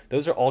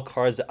 Those are all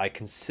cards that I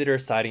consider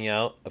siding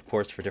out, of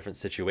course, for different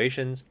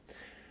situations.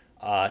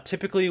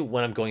 Typically,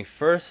 when I'm going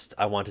first,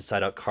 I want to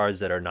side out cards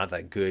that are not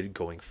that good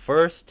going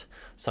first.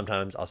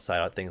 Sometimes I'll side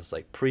out things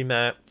like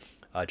Pre-Mat,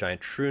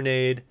 Giant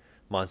Trunade,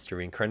 Monster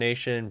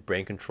Reincarnation,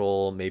 Brain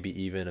Control,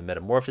 maybe even a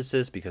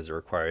Metamorphosis because it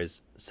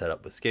requires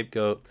setup with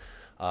Scapegoat,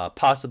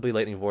 possibly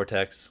Lightning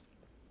Vortex,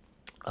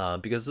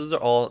 because those are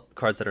all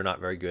cards that are not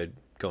very good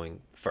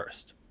going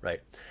first, right?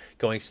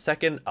 Going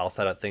second, I'll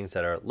side out things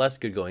that are less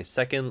good going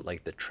second,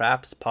 like the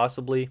Traps,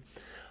 possibly.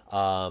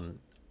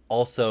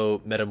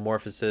 Also,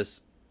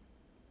 Metamorphosis,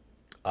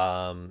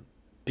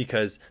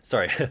 because,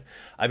 sorry,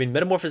 I mean,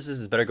 Metamorphosis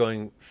is better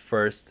going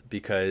first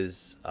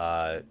because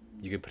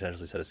you could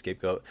potentially set a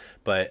Scapegoat,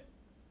 but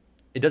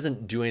it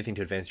doesn't do anything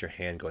to advance your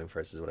hand going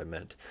first is what I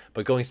meant.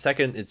 But going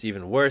second, it's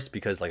even worse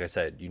because, like I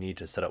said, you need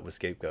to set up with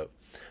Scapegoat.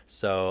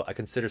 So I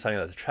consider signing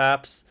out the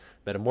Traps,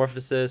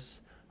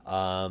 Metamorphosis.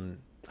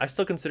 I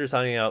still consider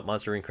signing out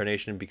Monster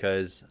Reincarnation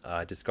because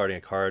discarding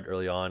a card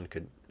early on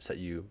could set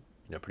you,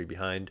 pretty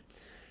behind.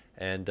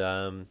 And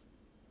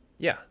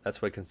yeah,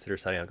 that's what I consider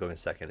signing out going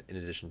second in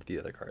addition to the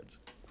other cards.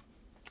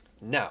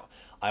 Now,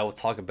 I will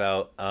talk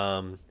about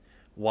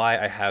why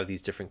I have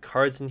these different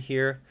cards in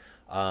here.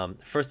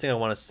 First thing I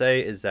want to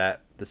say is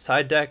that the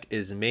side deck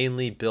is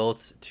mainly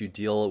built to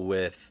deal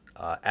with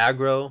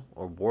aggro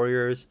or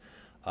warriors,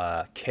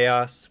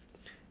 chaos,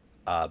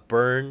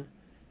 burn,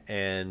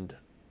 and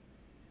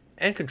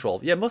control.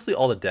 Yeah, mostly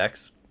all the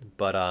decks,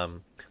 but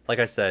like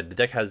I said, the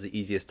deck has the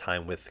easiest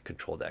time with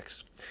control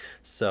decks.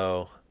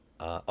 So,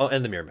 oh,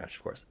 and the mirror match,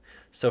 of course.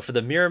 So for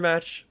the mirror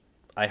match,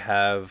 I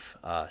have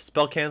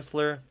Spell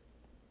Canceller.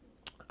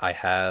 I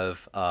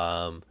have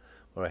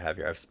what do I have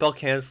here? I have Spell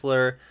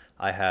Canceller.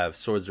 I have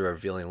Swords of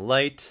Revealing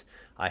Light.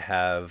 I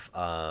have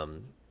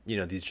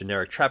these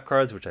generic trap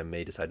cards, which I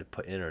may decide to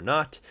put in or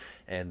not.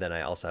 And then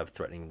I also have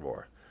Threatening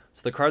Roar.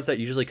 So the cards that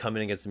usually come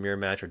in against the mirror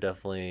match are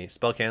definitely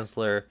Spell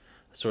Canceller,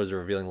 Swords of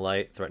Revealing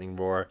Light, Threatening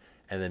Roar,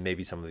 and then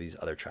maybe some of these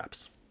other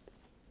traps.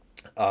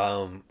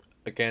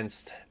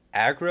 Against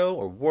aggro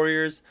or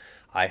warriors,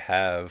 I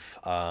have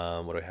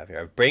what do I have here?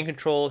 I have Brain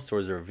Control,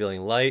 Swords of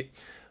Revealing Light,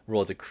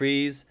 Roll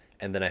Decrees,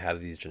 and then I have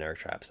these generic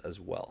traps as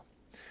well.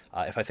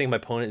 If I think my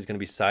opponent is going to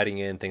be siding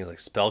in things like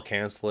Spell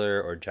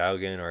Canceller or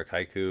Jowgen or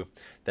Kaiku,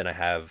 then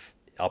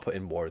I'll put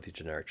in more of these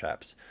generic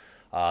traps.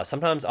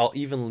 Sometimes I'll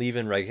even leave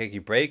in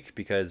Raigeki Break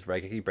because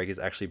Raigeki Break is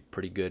actually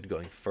pretty good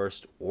going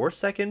first or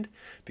second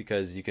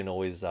because you can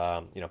always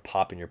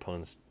pop in your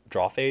opponent's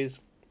draw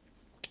phase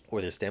or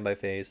their standby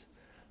phase.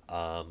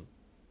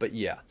 But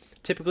yeah,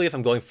 typically if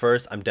I'm going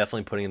first, I'm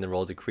definitely putting in the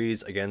Roll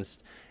Decrees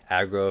against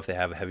aggro if they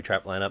have a heavy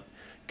trap lineup.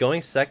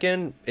 Going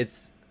second,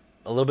 it's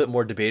a little bit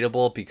more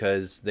debatable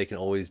because they can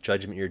always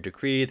Judgment your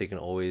Decree, they can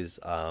always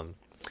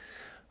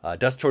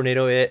Dust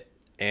Tornado it,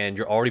 and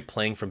you're already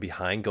playing from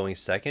behind going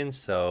second,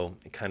 so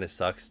it kind of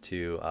sucks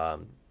to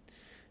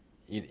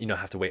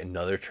have to wait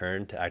another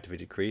turn to activate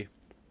Decree.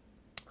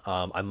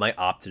 I might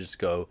opt to just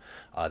go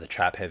the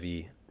trap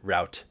heavy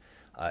route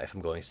if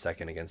I'm going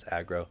second against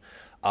aggro.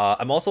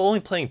 I'm also only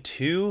playing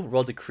 2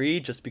 Roll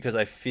Decree just because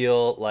I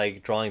feel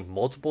like drawing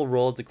multiple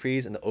Roll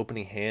Decrees in the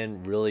opening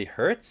hand really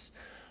hurts.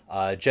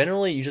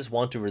 Generally, you just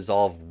want to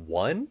resolve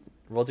 1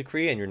 Roll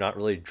Decree and you're not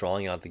really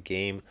drawing out the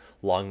game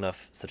long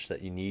enough such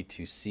that you need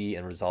to see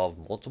and resolve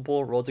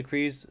multiple Roll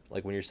Decrees,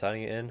 like when you're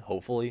signing it in,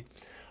 hopefully.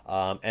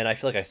 And I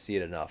feel like I see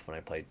it enough when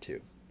I played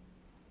 2.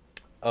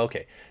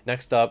 Okay,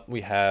 next up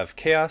we have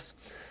Chaos.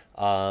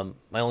 My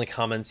only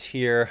comments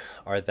here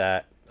are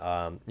that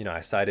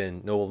I side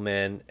in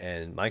Nobleman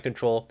and Mind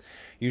Control.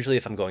 Usually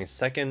if I'm going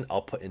second,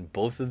 I'll put in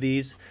both of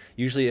these.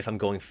 Usually if I'm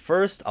going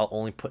first, I'll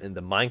only put in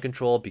the Mind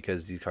Control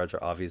because these cards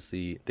are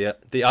obviously,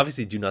 they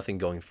obviously do nothing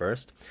going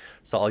first.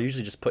 So I'll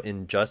usually just put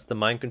in just the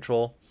Mind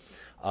Control.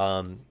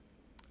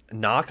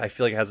 Knock, I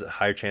feel like it has a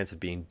higher chance of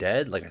being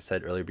dead, like I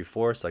said earlier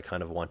before, so I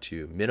kind of want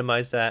to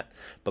minimize that.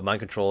 But Mind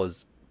Control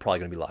is probably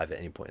going to be live at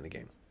any point in the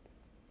game.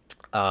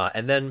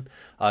 And then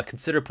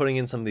consider putting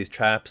in some of these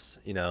traps.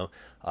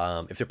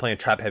 If they're playing a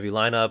trap heavy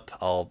lineup,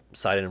 I'll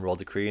side in and Roll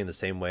Decree in the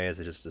same way as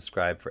I just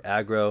described for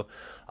aggro.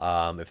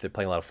 If they're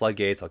playing a lot of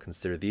floodgates, I'll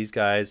consider these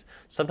guys.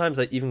 Sometimes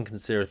I even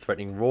consider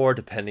Threatening Roar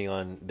depending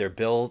on their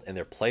build and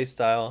their play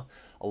style.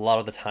 A lot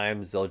of the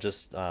times they'll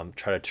just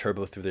try to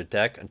turbo through their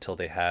deck until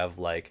they have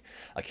like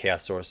a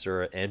Chaos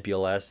Sorcerer and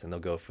BLS, and they'll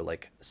go for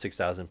like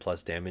 6,000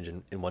 plus damage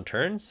in one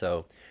turn.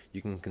 So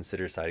you can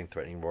consider siding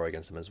Threatening Roar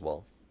against them as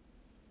well.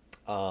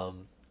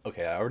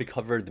 Okay, I already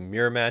covered the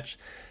mirror match.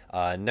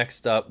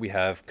 Next up, we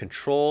have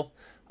control.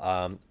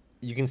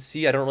 You can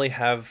see I don't really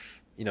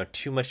have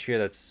too much here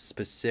that's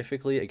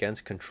specifically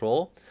against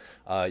control.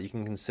 You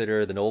can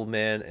consider the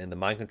Nobleman and the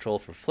Mind Control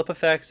for flip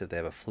effects if they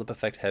have a flip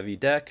effect heavy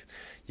deck.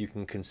 You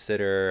can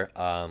consider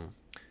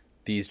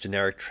these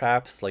generic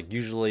traps, like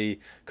usually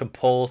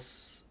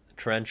Compulse,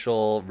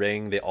 Torrential,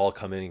 Ring. They all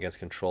come in against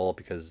control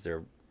because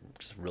they're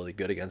just really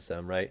good against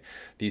them, right?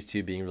 These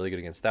two being really good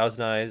against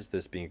Thousand Eyes,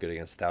 this being good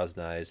against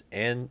Thousand Eyes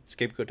and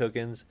Scapegoat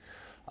tokens.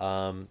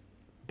 But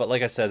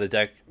like I said, the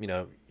deck,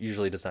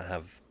 usually does not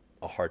have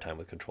a hard time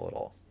with control at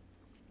all.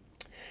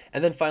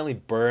 And then finally,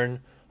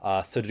 burn.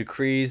 So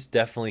decrees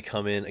definitely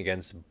come in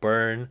against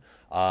burn.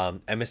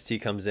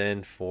 MST comes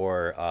in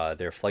for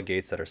their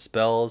floodgates that are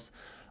spells.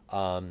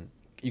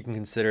 You can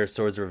consider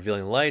Swords of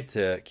Revealing Light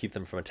to keep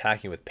them from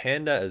attacking with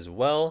Panda as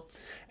well.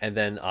 And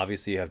then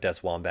obviously you have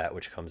Death's Wombat,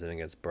 which comes in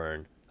against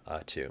burn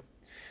too.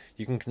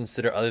 You can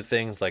consider other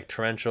things like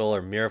Torrential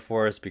or Mirror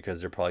Force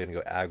because they're probably going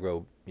to go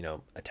aggro,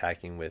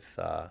 attacking with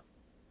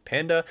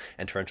Panda,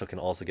 and Torrential can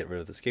also get rid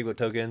of the scapegoat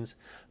tokens.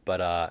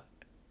 But a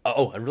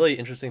really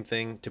interesting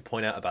thing to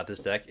point out about this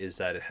deck is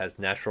that it has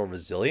natural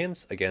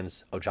resilience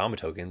against Ojama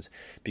tokens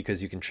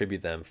because you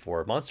contribute them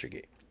for Monster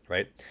Gate,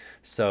 right?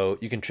 So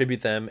you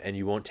contribute them and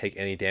you won't take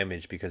any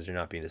damage because they're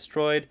not being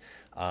destroyed.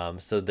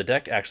 So the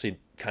deck actually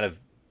kind of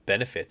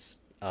benefits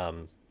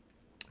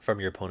from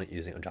your opponent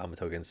using Ojama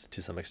tokens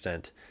to some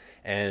extent.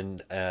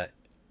 And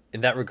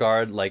in that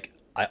regard, like,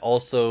 I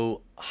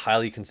also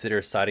highly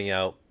consider siding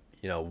out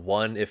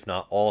one if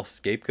not all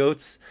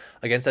scapegoats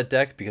against that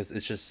deck because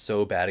it's just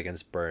so bad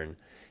against burn.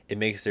 It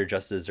makes their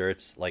just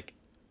desserts like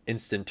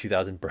instant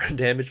 2000 burn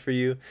damage for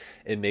you.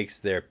 It makes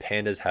their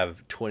pandas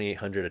have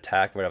 2800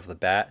 attack right off the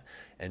bat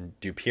and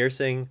do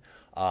piercing.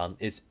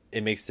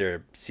 It makes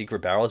their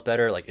secret barrels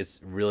better. Like, it's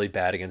really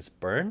bad against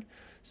burn.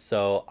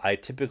 So I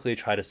typically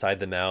try to side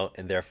them out,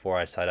 and therefore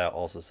I side out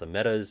also some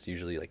metas,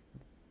 usually like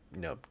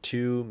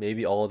two,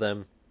 maybe all of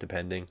them,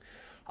 depending,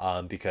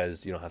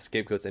 because you don't have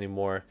scapegoats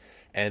anymore.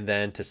 And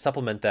then to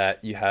supplement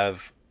that,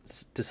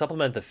 to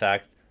supplement the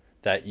fact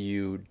that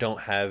you don't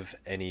have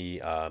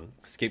any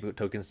scapegoat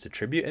tokens to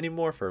tribute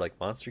anymore for like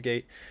Monster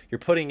Gate, you're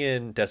putting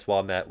in Death's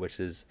Wombat, which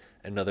is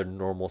another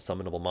normal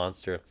summonable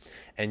monster.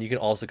 And you can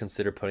also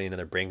consider putting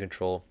another Brain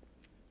Control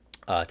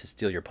to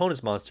steal your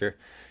opponent's monster.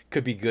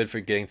 Could be good for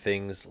getting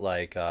things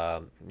like,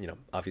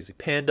 obviously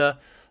Panda,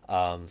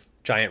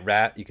 Giant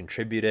Rat, you can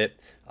tribute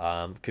it.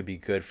 Could be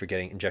good for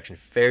getting Injection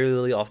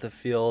Fairy off the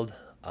field.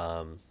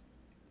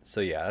 So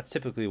yeah, that's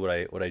typically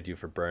what I do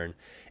for burn.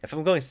 If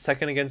I'm going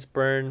second against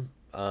burn,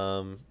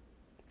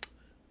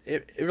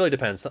 it really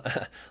depends.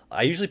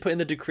 I usually put in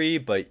the decree,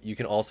 but you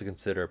can also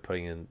consider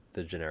putting in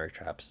the generic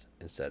traps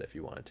instead if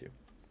you wanted to.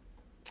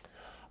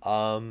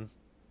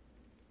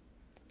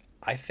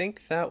 I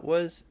think that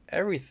was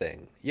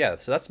everything. Yeah,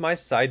 so that's my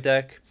side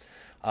deck.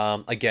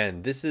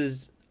 Again, this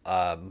is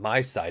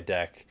my side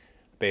deck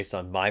based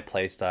on my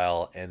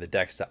playstyle and the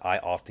decks that I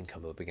often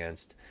come up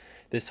against.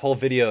 This whole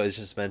video is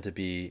just meant to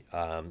be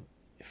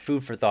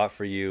food for thought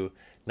for you,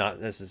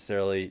 not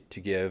necessarily to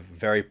give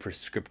very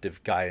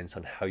prescriptive guidance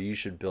on how you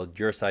should build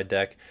your side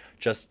deck,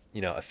 just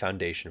a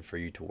foundation for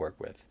you to work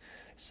with.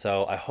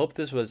 So I hope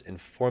this was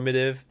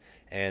informative.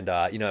 And,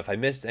 if I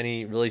missed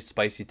any really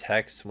spicy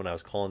texts when I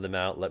was calling them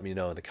out, let me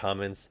know in the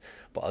comments.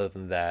 But other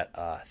than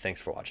that,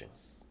 thanks for watching.